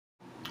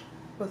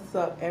What's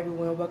up,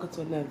 everyone? Welcome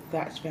to another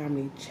Thatch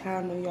Family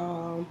channel,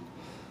 y'all.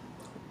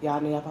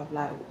 Y'all know y'all probably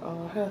like,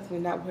 oh, her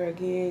husband not here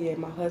again. Yeah,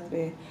 my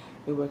husband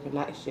be working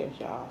night shift,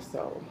 y'all.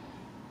 So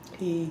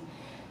he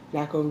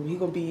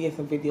gonna be in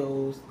some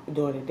videos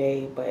during the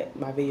day, but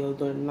my videos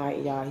during the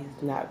night, y'all,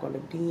 he's not gonna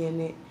be in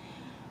it.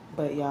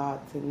 But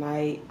y'all,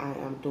 tonight I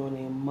am doing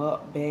a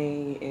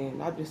mukbang,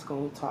 and I'm just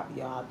gonna talk to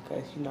y'all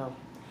because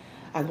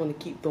I just want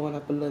to keep throwing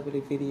up a little bit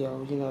of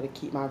videos, to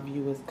keep my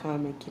viewers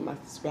coming, keep my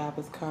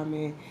subscribers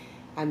coming.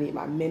 I need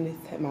my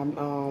minutes, my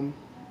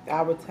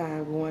hour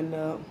time going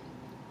up.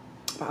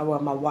 My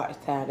watch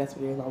time, that's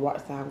what it is, my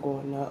watch time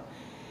going up.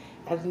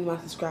 I just need my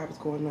subscribers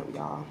going up,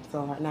 y'all.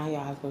 So right now, y'all,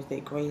 I just want to say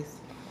grace.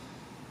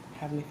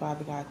 Heavenly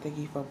Father, God, thank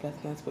you for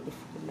blessing us with the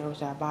food,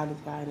 nourish our bodies,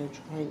 God, and the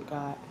drink,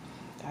 God.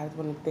 I just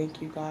want to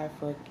thank you, God,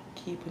 for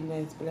keeping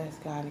us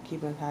blessed, God, and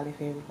keeping us highly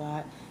favored,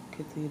 God.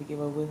 Continue to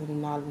give us wisdom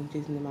and knowledge. In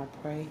Jesus' name I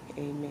pray.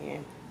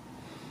 Amen.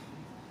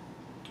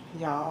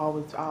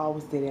 Y'all, I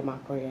always say that in my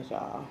prayers,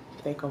 y'all.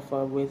 Thank you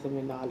for wisdom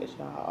and knowledge,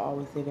 y'all. I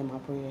always say that in my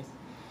prayers.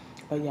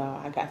 But y'all,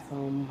 I got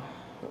some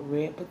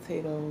red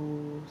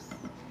potatoes.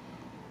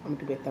 I'm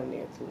gonna do that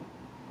thumbnail too.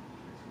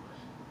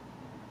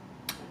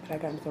 But I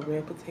got me some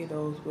red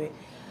potatoes with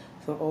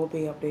some Old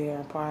Bay up there,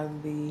 and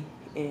parsley,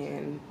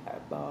 and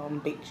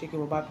baked chicken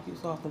with barbecue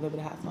sauce and a little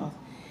bit of hot sauce.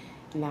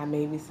 And I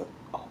made me some.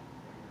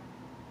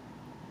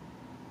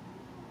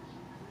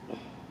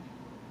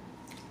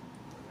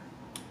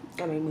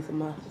 I made me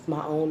some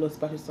my own little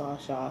special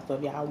sauce, y'all. So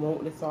if y'all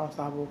want the sauce,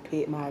 I will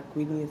put my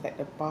ingredients at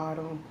the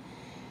bottom.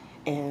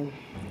 And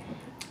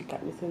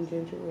got me some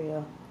ginger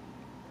ale.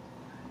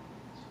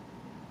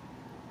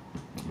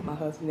 My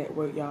husband at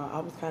work, y'all.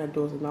 I was kind of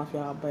dozing off,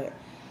 y'all, but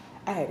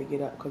I had to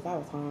get up because I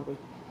was hungry.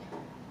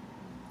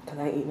 Because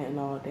I ain't eating nothing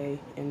all day.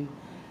 And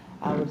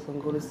I was going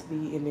to go to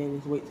sleep and then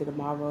just wait till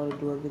tomorrow to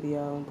do a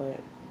video, but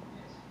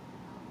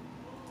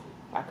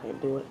I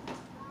couldn't do it.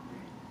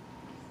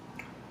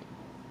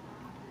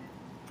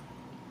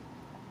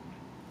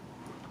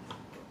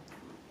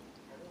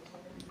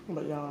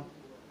 But y'all,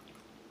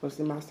 what's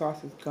in my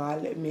sauce is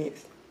garlic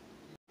mix,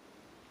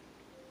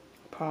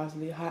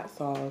 parsley, hot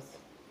sauce,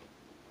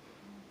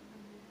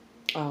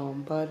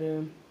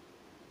 butter,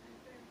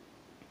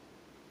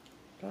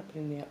 up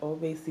in there,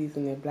 Old Bay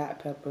seasoning,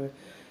 black pepper,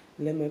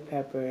 lemon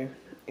pepper,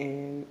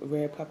 and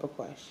red pepper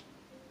crush.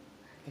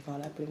 That's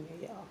all I put in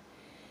there, y'all.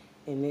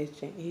 And this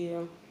drink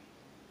here,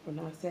 when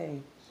I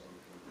say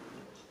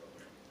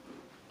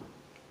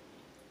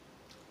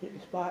hit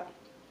the spot,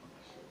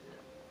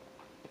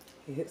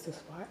 it hits the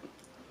spot.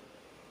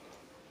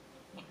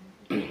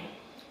 I'm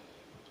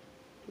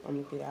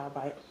gonna get out a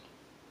bite.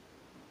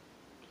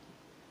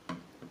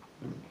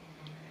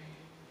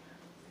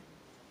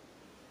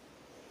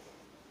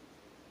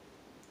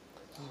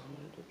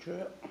 The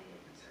drip.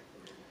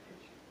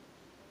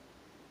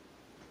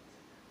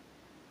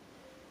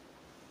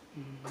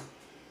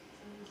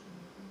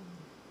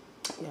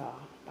 Y'all,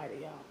 bite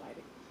it, y'all, bite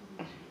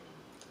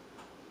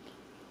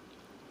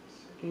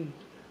it.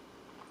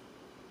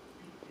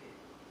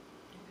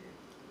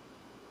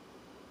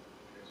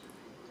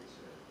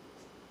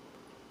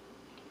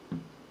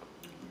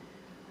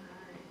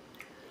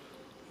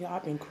 Yeah,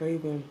 I've been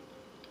craving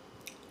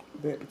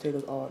red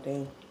potatoes all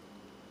day.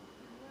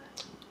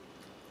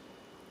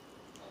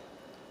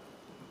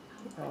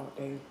 All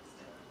day.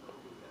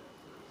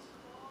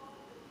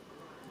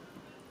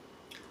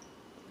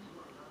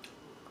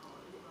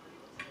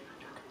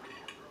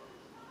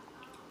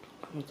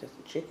 I'm just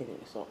the chicken in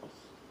the sauce.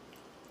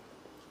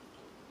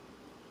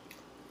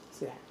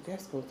 See,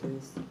 that's gonna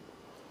taste.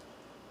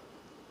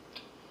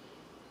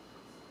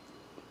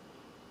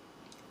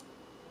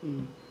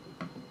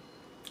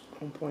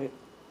 On point.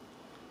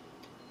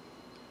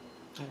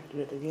 I gotta do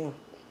it again.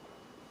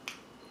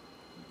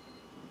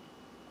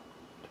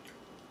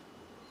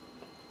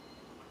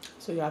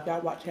 So y'all, if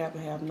y'all watch Have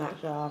and Have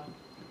Not, y'all,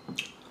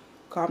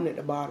 comment at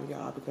the bottom,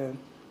 y'all, because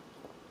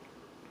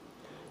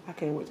I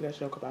can't wait till that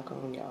show come back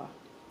on, y'all.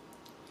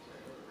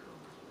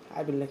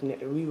 I've been looking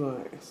at the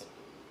reruns.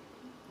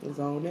 It's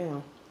on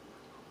now.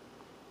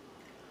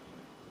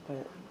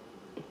 But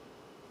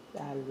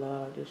I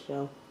love this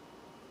show.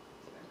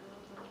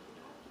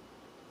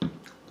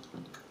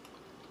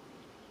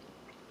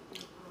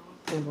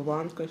 And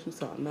Veronica, she's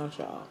something else,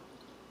 y'all.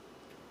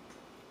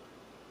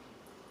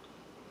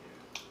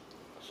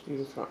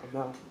 She's something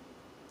else.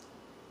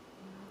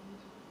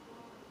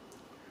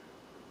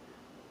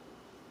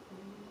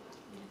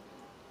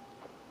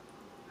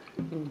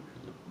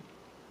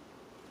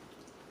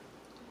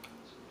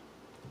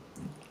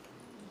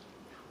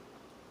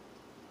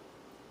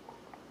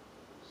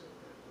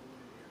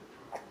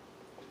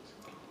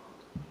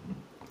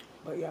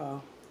 But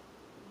y'all,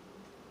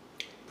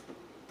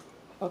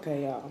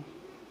 okay, y'all,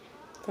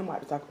 I'm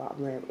about to talk about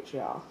marriage,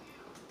 y'all,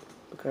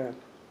 because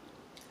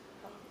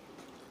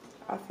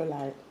I feel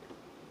like,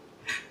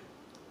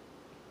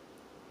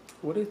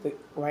 what is the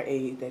right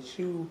age that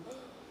you,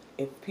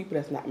 if people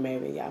that's not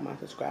married, y'all, my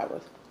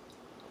subscribers,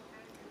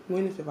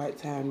 when is the right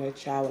time that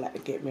child would like to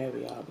get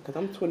married, y'all? Because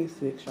I'm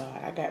 26, y'all.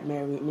 I got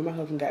married. Me and my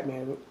husband got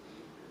married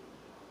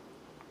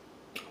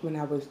when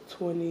I was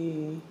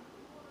 25.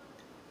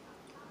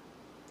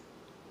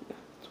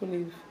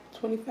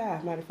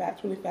 Matter of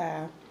fact,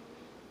 25.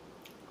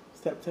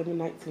 September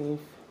 19th,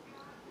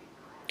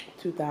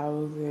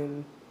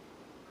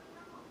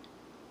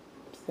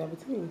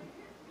 2017.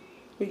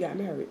 We got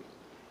married.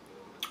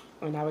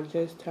 And I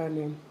just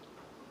turned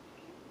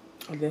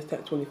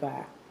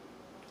 25.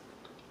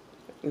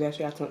 Last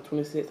year I turned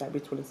 26. I'll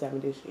be 27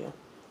 this year.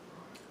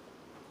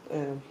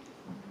 And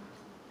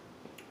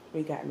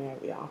we got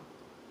married, y'all.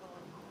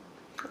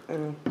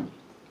 And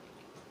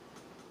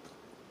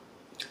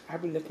I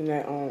be looking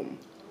at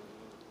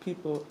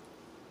people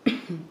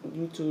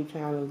YouTube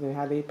channels and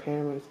how their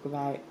parents be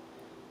like,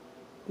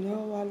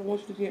 no, I don't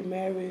want you to get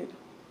married.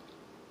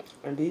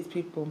 And these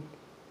people,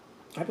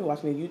 I've been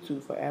watching their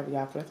YouTube forever,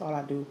 y'all. So that's all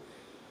I do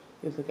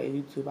is look at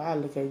YouTube. I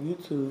look at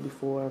YouTube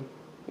before.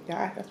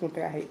 Yeah, that's one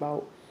thing I hate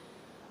about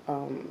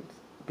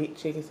big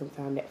chicken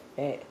sometimes, that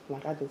fat.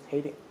 Like, I just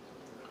hate it.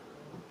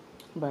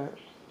 But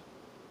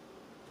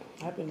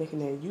I've been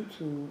looking at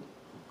YouTube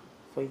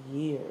for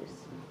years.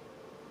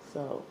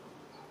 So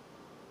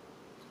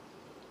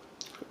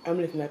I'm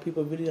looking at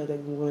people's videos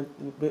that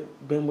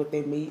been with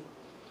their meat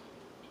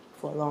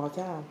for a long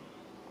time.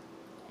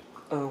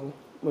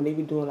 When they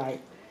be doing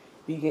like,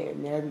 be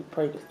getting married,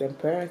 pregnant, their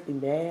parents be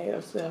mad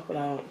or stuff,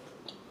 like,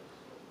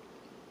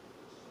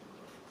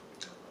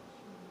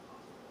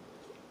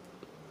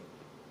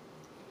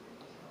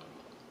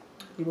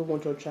 you don't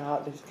want your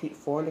child to just keep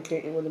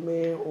fornicating with a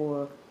man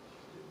or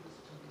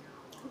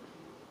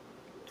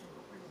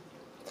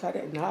tie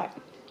that knot.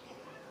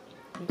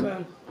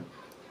 Okay.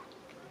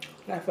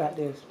 That's like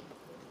this.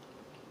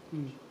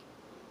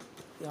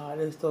 Y'all,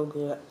 this is so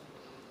good.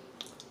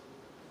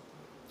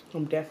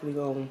 I'm definitely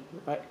going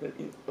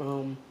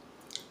to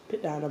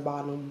put down the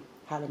bottom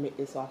how to make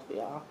this sauce for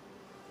y'all.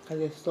 Because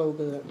it's so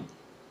good.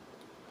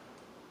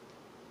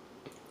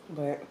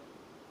 But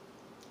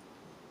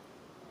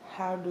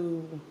how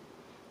do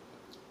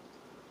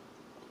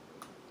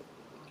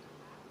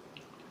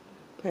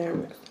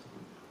parents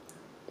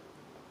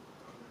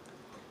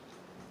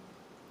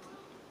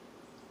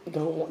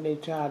don't want their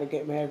child to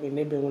get married and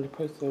they've been with a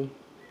person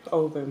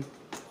over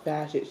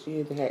 5-6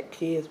 years and had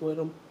kids with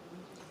them,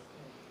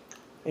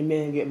 and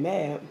men get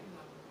mad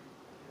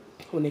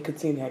when they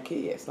continue to have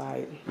kids?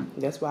 Like,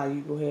 that's why you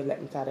go ahead and let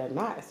them tie that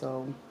knot.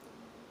 So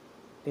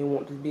they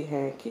want to be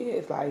having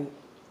kids like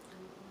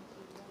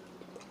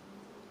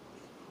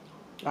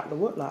the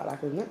woodlot,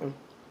 like it's nothing.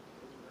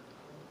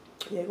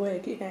 Yeah, go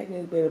ahead, keep having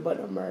this baby, but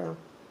don't murder.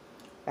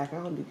 Like,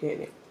 I don't be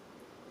getting it.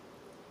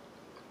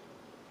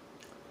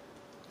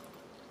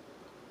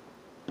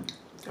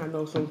 I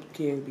know some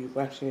kids be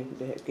rushing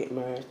to get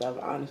married and stuff.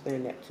 I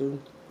understand that too.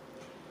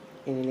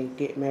 And then they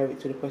get married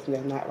to the person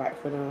that's not right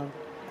for them.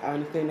 I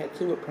understand that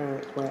too with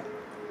parents, but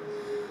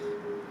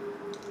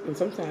and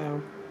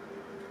sometimes,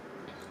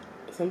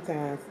 I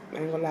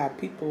ain't gonna lie,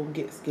 people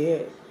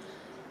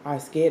are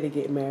scared to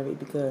get married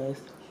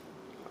because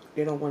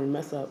they don't want to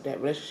mess up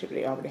that relationship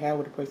they already have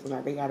with the person.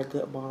 Like, they got a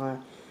good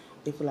bond.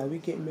 They feel like, we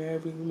get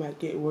married, we might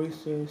get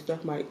worse and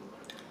stuff might,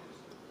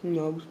 we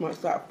might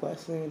start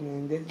fussing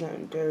and this, that,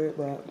 and third.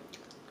 But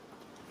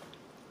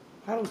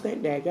I don't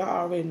think that. Y'all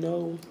already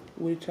know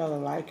what each other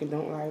like and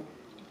don't like.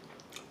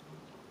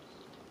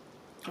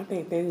 I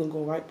think things will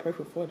go right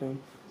perfect for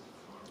them.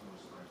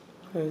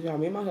 Because, y'all,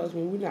 me and my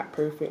husband, we're not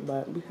perfect,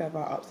 but we have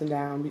our ups and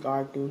downs. We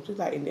argue, just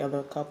like any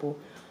other couple.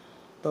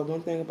 But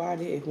one thing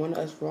about it, if one of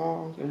us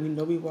wrong and we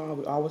know we wrong,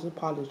 we always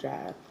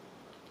apologize.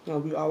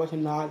 We always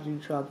acknowledge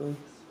each other.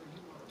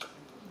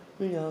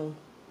 We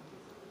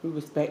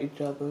respect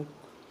each other.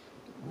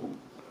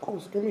 Oh,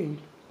 excuse me.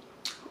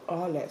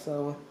 All that.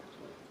 So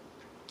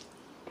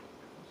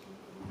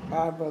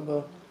I'd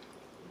rather,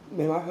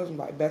 me and my husband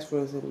like best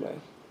friends anyway.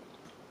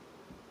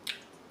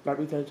 Like,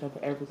 we tell each other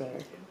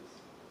everything.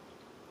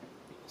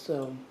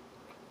 So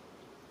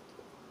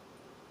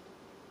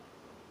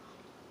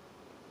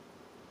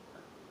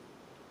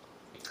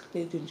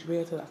they did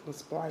drill till I can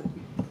Sprite.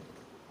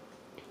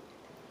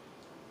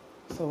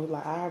 So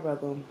like, I'd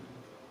rather.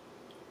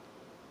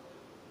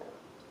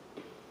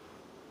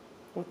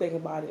 One thing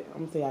about it,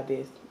 I'm gonna say I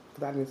did,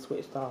 because I didn't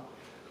switch off.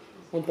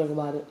 One thing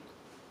about it,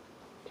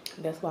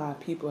 that's why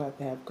people have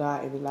to have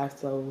God in their life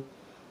so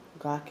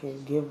God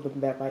can give them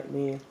that right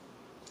man.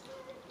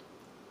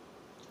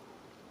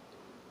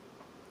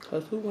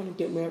 Because who want to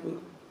get married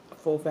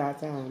 4 or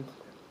 5 times?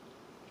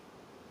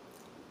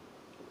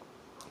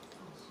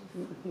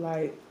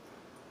 Like,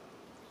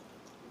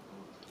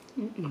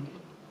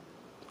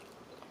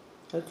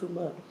 that's too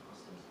much.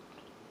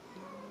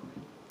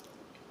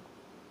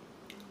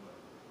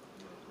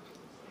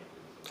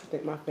 I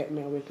think my fat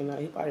man waking up,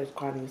 he probably just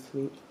crying in his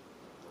sleep.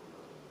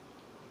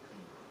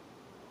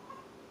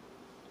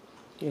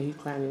 Yeah, he's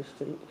crying in his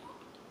sleep.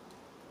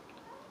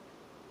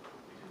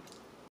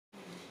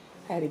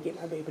 I had to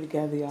get my baby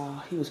together,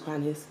 y'all. He was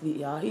crying in his sleep,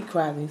 y'all. He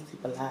cries in his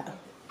sleep a lot.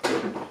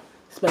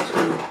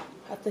 Especially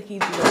I think he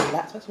do that a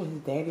lot, especially when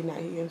his daddy not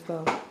here and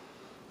stuff.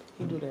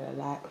 He do that a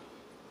lot.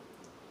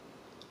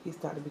 He's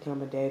starting to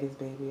become a daddy's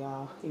baby,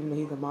 y'all. Even though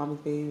he's a mommy's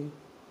baby.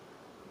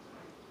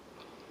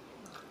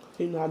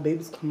 You know how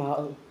babies come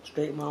out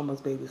straight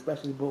mama's baby,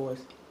 especially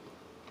boys.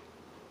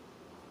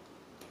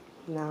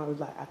 Now it's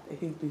like I think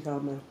he's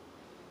becoming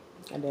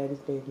a daddy's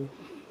baby.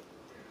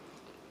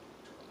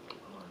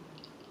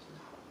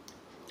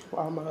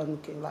 All my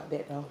husband kids like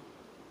that though.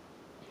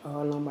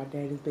 All on my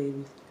daddy's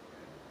babies.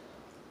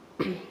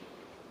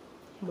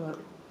 But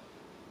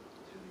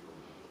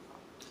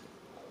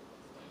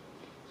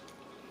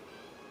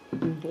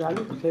y'all,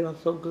 these potatoes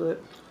are so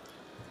good.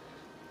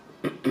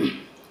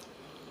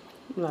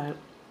 Like,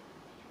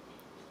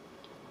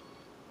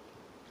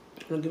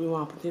 don't get me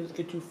wrong, potatoes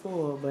get you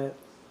full, but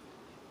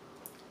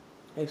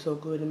they so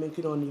good it make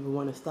you don't even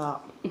want to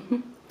stop.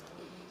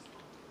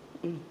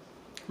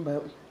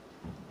 But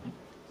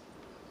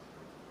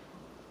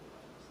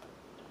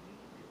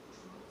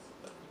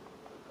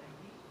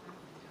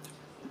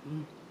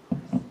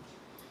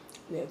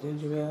that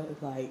ginger ale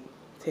is like,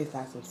 tastes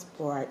like some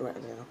Sprite right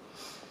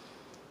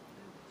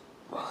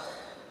now.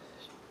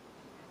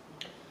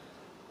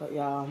 But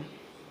y'all,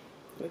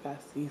 look how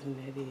seasoned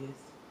that is.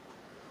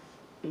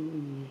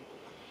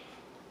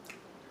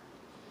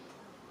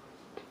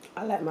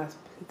 I like my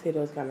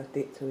potatoes kind of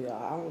thick too,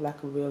 y'all. I don't like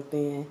them real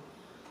thin.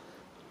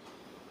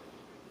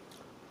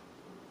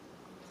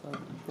 So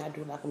I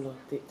do like them a little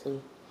thick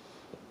too.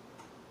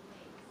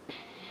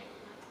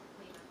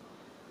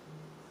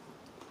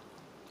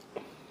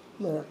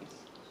 But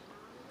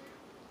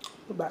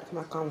back to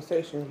my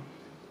conversation,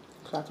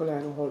 because I told you I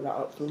ain't gonna hold that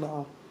up too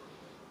long.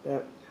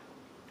 But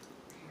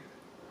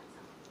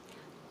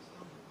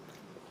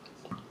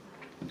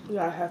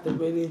y'all have to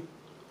really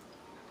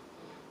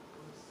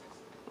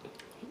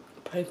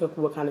pay for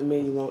what kind of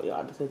man you want,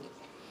 y'all, because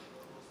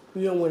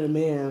you don't want a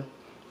man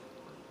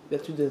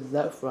that you just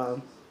left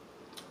from,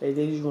 they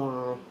did you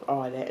wrong,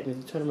 all that, and then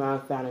you turn around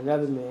and find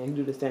another man who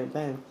do the same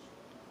thing.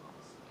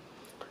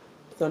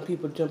 Some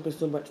people jump in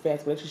so much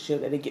fast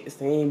relationship that they get the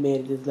same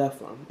man they just left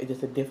from. It's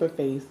just a different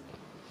face.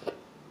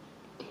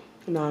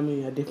 You know what I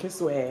mean? A different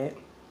swag.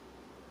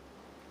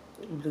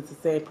 But it's the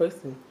same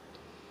person.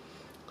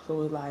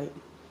 So it's like,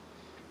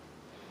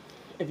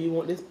 if you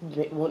want this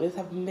type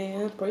of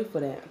man, pray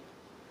for that.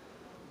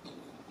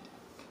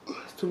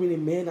 There's too many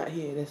men out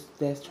here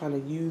that's trying to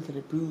use and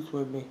abuse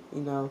women,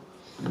 you know.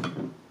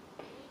 And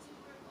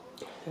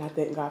I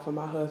thank God for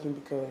my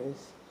husband,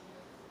 because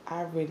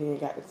I really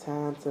ain't got the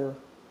time to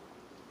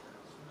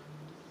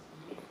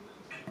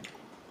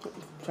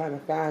trying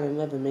to find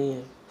another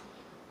man,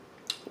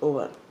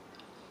 or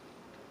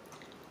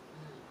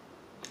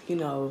you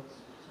know,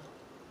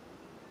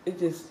 I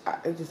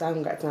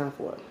don't got time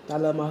for it. I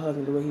love my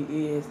husband the way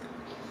he is.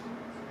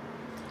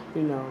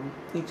 You know,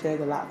 he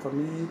changed a lot for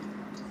me.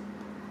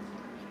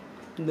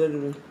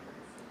 Literally,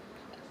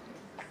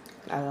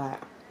 a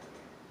lot.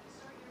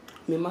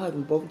 Me and my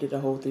husband both did the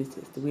whole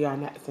 360. We are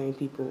not the same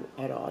people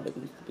at all that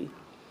we used to be.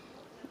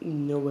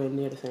 Nowhere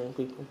near the same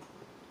people.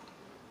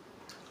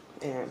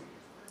 And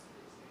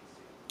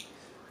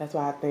that's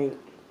why I think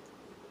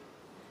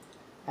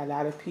a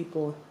lot of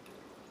people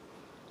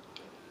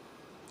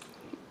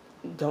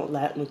don't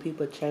like when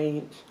people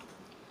change.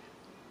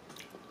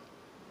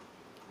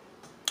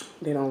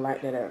 They don't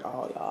like that at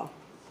all, y'all.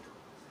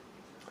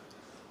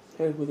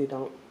 They really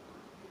don't.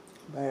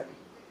 But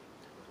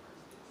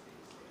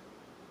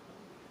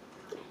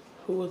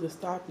who was to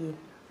stop you?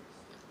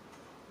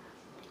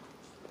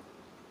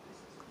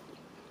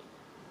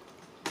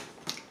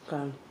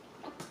 Okay.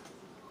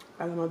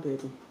 I love my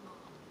baby.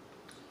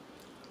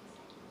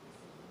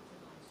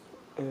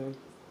 And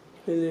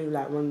he literally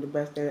like one of the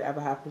best things that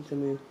ever happened to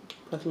me.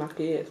 Plus my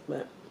kids,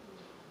 but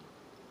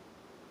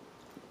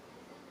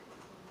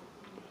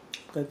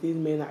because these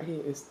men out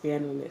here is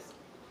scandalous.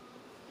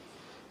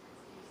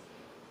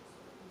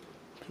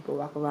 People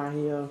walk around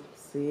here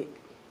sick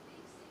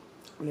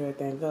and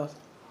everything else.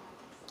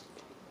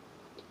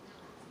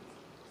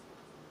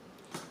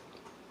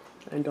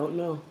 And don't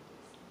know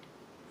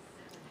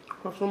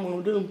what someone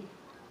will do.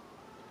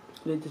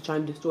 They're just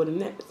trying to destroy the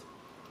next.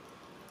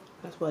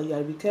 That's why you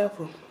gotta be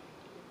careful.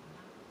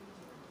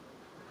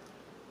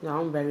 Now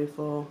I'm very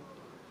full.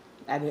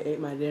 I done ate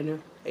my dinner,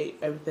 ate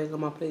everything on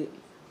my plate.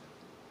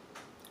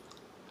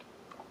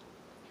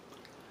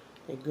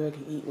 A girl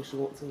can eat what she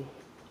wants to.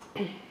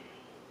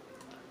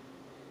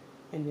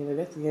 And then the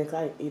rest of the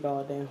I can eat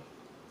all day.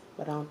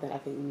 But I don't think I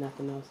can eat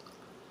nothing else.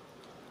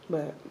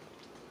 But,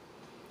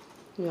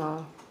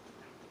 y'all,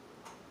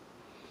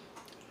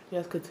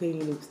 just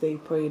continue to stay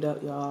prayed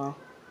up, y'all.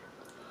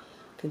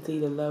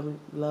 Continue to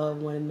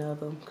love one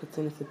another.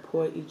 Continue to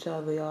support each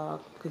other,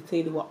 y'all.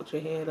 Continue to walk with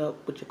your head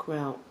up, with your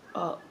crown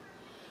up,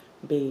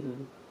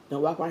 baby.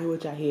 Don't walk around here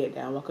with your head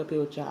down. Walk up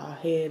here with your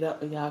head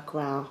up and your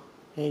crown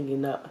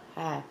hanging up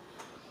high.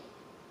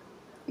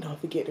 Don't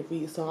forget to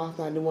read Psalms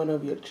 91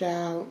 of your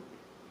child.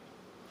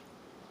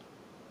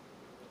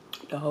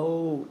 The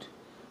whole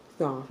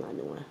Psalms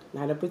 91.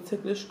 Not a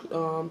particular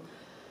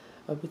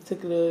a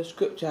particular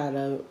scripture out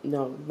of,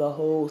 no, the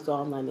whole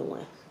Psalm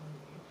 91.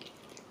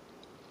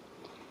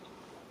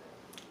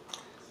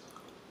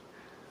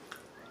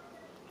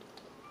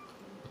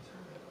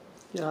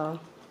 Y'all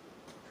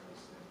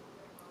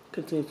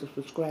continue to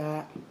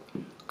subscribe,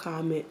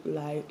 comment,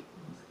 like,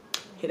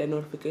 hit that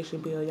notification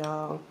bell,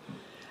 y'all.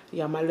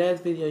 Y'all, my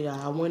last video, y'all,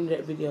 I wanted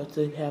that video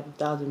to have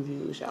 1,000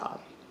 views,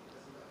 y'all.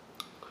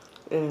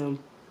 And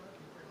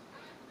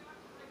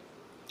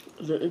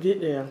didn't get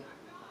there.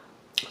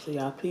 So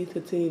y'all, please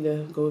continue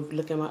to go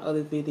look at my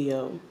other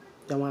video,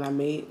 the one I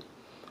made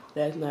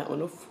last night on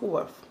the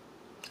 4th.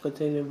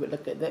 Continue to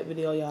look at that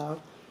video,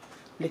 y'all.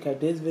 Look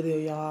at this video,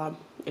 y'all.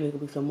 And there's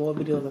gonna be some more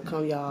videos that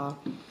come, y'all.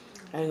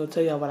 I ain't gonna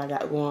tell y'all what I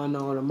got going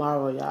on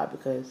tomorrow, y'all,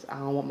 because I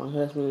don't want my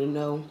husband to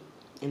know,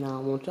 and I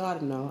don't want y'all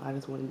to know. I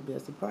just want it to be a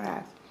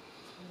surprise.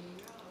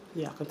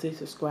 Y'all continue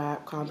to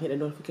subscribe, comment, hit the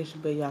notification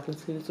bell. Y'all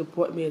continue to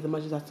support me as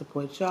much as I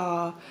support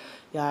y'all.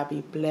 Y'all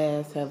be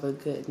blessed. Have a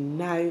good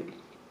night.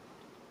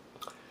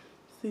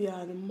 See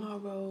y'all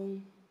tomorrow.